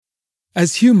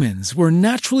As humans, we're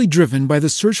naturally driven by the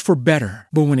search for better.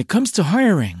 But when it comes to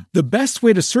hiring, the best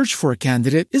way to search for a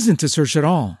candidate isn't to search at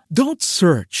all. Don't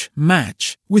search,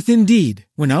 match with Indeed.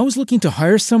 When I was looking to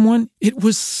hire someone, it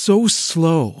was so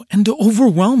slow and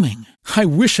overwhelming. I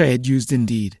wish I had used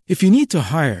Indeed. If you need to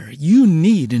hire, you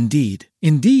need Indeed.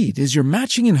 Indeed is your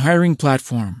matching and hiring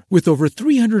platform with over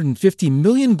 350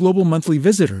 million global monthly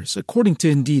visitors, according to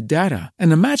Indeed data,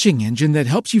 and a matching engine that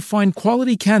helps you find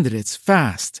quality candidates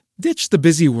fast. Ditch the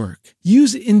busy work.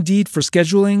 Use Indeed for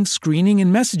scheduling, screening,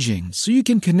 and messaging so you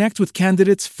can connect with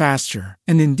candidates faster.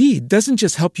 And Indeed doesn't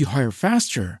just help you hire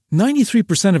faster.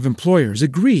 93% of employers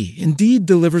agree Indeed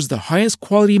delivers the highest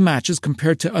quality matches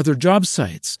compared to other job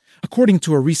sites, according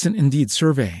to a recent Indeed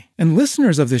survey. And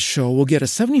listeners of this show will get a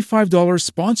 $75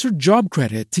 sponsored job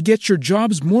credit to get your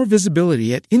jobs more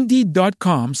visibility at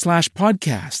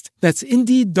Indeed.com/podcast. That's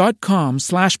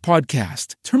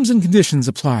Indeed.com/podcast. Terms and conditions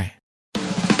apply.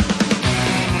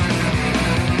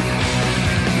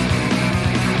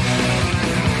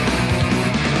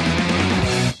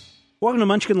 Welcome to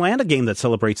Munchkin Land, a game that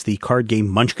celebrates the card game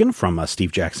Munchkin from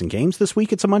Steve Jackson Games. This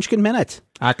week, it's a Munchkin Minute.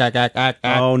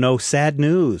 Oh, no, sad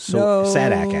news.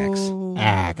 Sad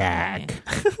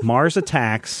Mars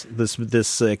Attacks,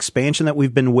 this expansion that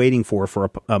we've been waiting for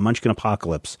a Munchkin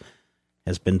Apocalypse,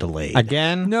 has been delayed.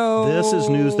 Again? No. This is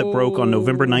news that broke on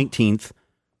November 19th,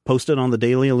 posted on the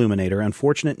Daily Illuminator.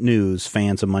 Unfortunate news,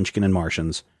 fans of Munchkin and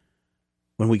Martians.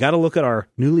 When we got a look at our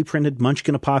newly printed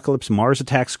Munchkin Apocalypse Mars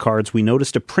Attacks cards, we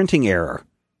noticed a printing error.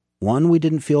 One we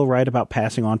didn't feel right about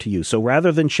passing on to you. So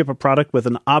rather than ship a product with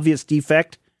an obvious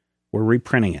defect, we're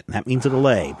reprinting it. And that means a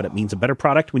delay, but it means a better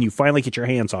product when you finally get your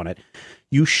hands on it.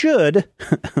 You should,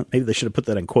 maybe they should have put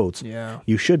that in quotes. Yeah.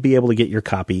 You should be able to get your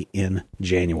copy in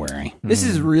January. This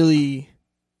is really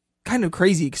kind of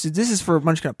crazy because this is for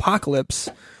Munchkin Apocalypse,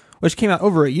 which came out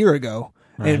over a year ago.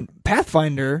 Right. And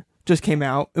Pathfinder just came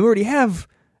out, and we already have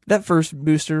that first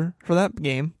booster for that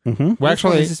game. Mm-hmm. Well,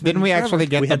 actually, didn't we actually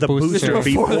get the booster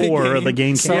before the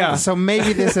game came out? So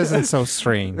maybe this isn't so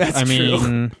strange. I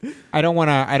mean, I don't want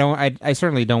to. I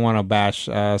certainly don't want to bash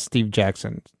Steve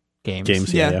Jackson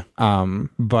games. Yeah.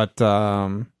 But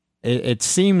it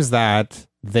seems that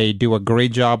they do a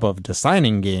great job of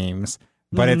designing games.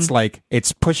 But it's like,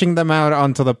 it's pushing them out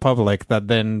onto the public that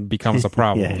then becomes a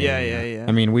problem. Yeah.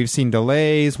 I mean, we've seen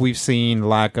delays. We've seen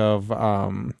lack of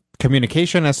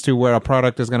communication as to where a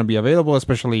product is going to be available,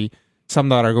 especially some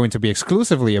that are going to be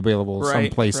exclusively available some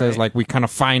places. Right. Like, we kind of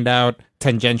find out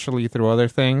tangentially through other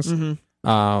things. And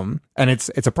it's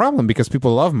a problem because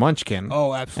people love Munchkin.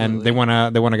 Oh, absolutely. And they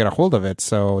want to get a hold of it.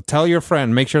 So tell your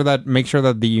friend, make sure that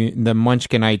the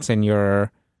Munchkinites in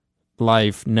your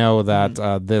life know that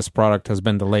this product has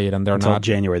been delayed and they're Until not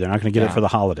January. They're not going to get it for the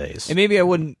holidays. And maybe I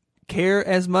wouldn't care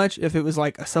as much if it was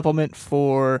like a supplement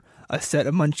for a set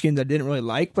of Munchkins I didn't really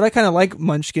like, but I kind of like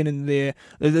Munchkin and the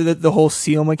whole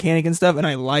seal mechanic and stuff, and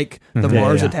I like the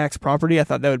Mars Attacks property. I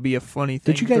thought that would be a funny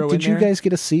thing. Did you guys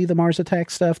get to see the Mars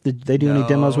Attacks stuff? Did they do any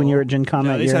demos when you were at Gen Con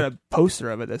that they year? just had a poster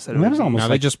of it that said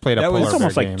they just played a polar bear game. That's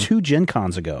almost like 2 Gen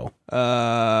Cons ago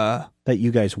that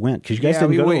you guys went, because you guys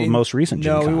didn't go to the most recent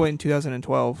Gen Con. No, we went in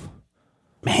 2012.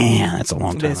 Man, that's a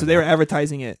long time So they were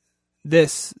advertising it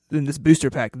in this booster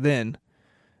pack then,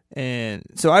 and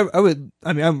so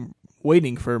I'm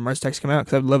waiting for Mars Attacks to come out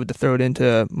because I'd love it to throw it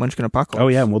into Munchkin Apocalypse. Oh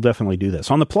yeah, and we'll definitely do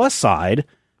this. On the plus side,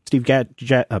 Steve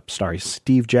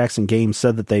Jackson Games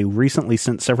said that they recently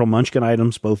sent several Munchkin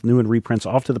items, both new and reprints,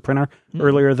 off to the printer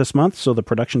earlier this month, so the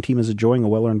production team is enjoying a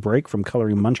well-earned break from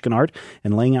coloring Munchkin art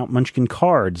and laying out Munchkin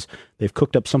cards. They've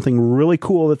cooked up something really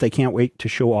cool that they can't wait to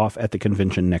show off at the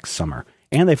convention next summer.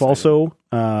 And they've also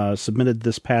submitted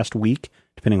this past week,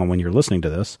 depending on when you're listening to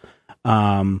this,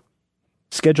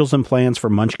 schedules and plans for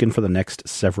Munchkin for the next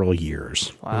several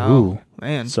years. Wow. Ooh.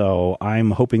 Man. So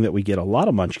I'm hoping that we get a lot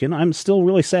of Munchkin. I'm still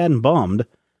really sad and bummed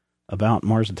about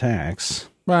Mars Attacks.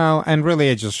 Well, and really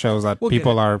it just shows that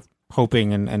people are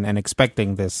hoping and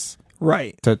expecting this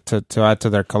to add to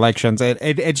their collections.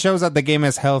 It shows that the game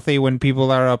is healthy when people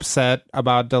are upset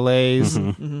about delays.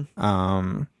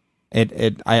 I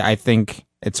think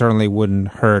it certainly wouldn't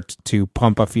hurt to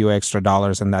pump a few extra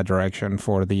dollars in that direction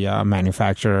for the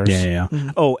manufacturers. Yeah.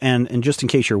 Oh, and just in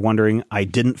case you're wondering, I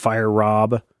didn't fire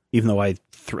Rob, even though I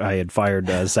had fired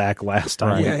Zach last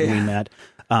time we met.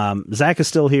 Zach is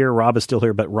still here, Rob is still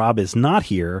here, but Rob is not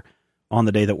here on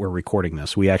the day that we're recording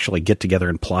this. We actually get together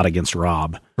and plot against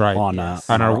Rob on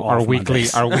our weekly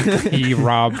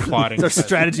Rob plotting. Our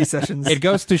strategy sessions. It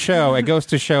goes to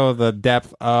show the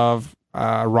depth of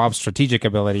Rob's strategic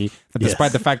ability.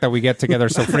 Despite the fact that we get together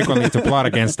so frequently to plot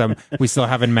against him, we still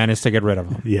haven't managed to get rid of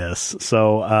him. Yes.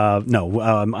 So,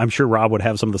 I'm sure Rob would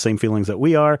have some of the same feelings that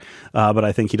we are, but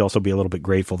I think he'd also be a little bit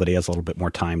grateful that he has a little bit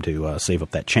more time to save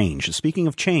up that change. Speaking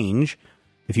of change,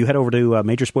 if you head over to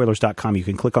Majorspoilers.com, you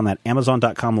can click on that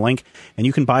Amazon.com link, and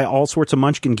you can buy all sorts of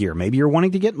Munchkin gear. Maybe you're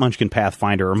wanting to get Munchkin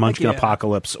Pathfinder or Munchkin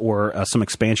Apocalypse or some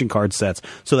expansion card sets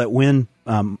so that when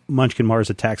Munchkin Mars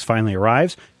Attacks finally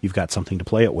arrives, you've got something to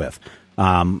play it with.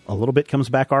 A little bit comes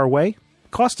back our way.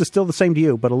 Cost is still the same to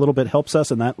you, but a little bit helps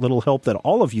us, and that little help that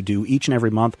all of you do each and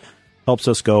every month helps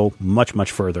us go much,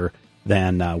 much further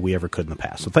than we ever could in the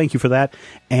past. So thank you for that.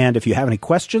 And if you have any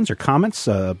questions or comments,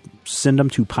 send them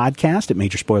to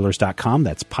podcast@majorspoilers.com.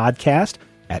 That's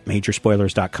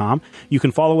podcast@majorspoilers.com. You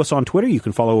can follow us on Twitter. You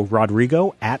can follow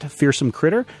Rodrigo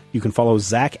 @FearsomeCritter. You can follow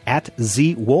Zach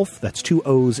 @ZWolf. That's 2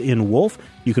 O's in Wolf.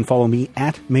 You can follow me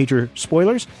 @Major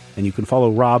Spoilers. And you can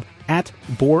follow Rob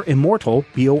 @BoarImmortal,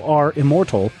 BOR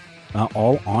Immortal,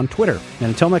 all on Twitter. And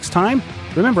until next time,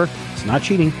 remember, it's not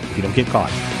cheating if you don't get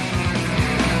caught.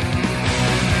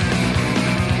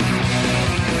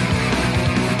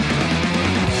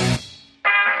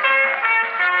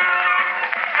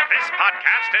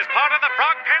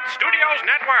 Studios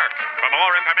Network. For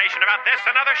more information about this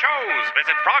and other shows,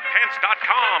 visit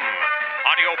frogpants.com.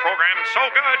 Audio program so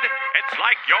good, it's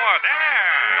like you're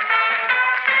there.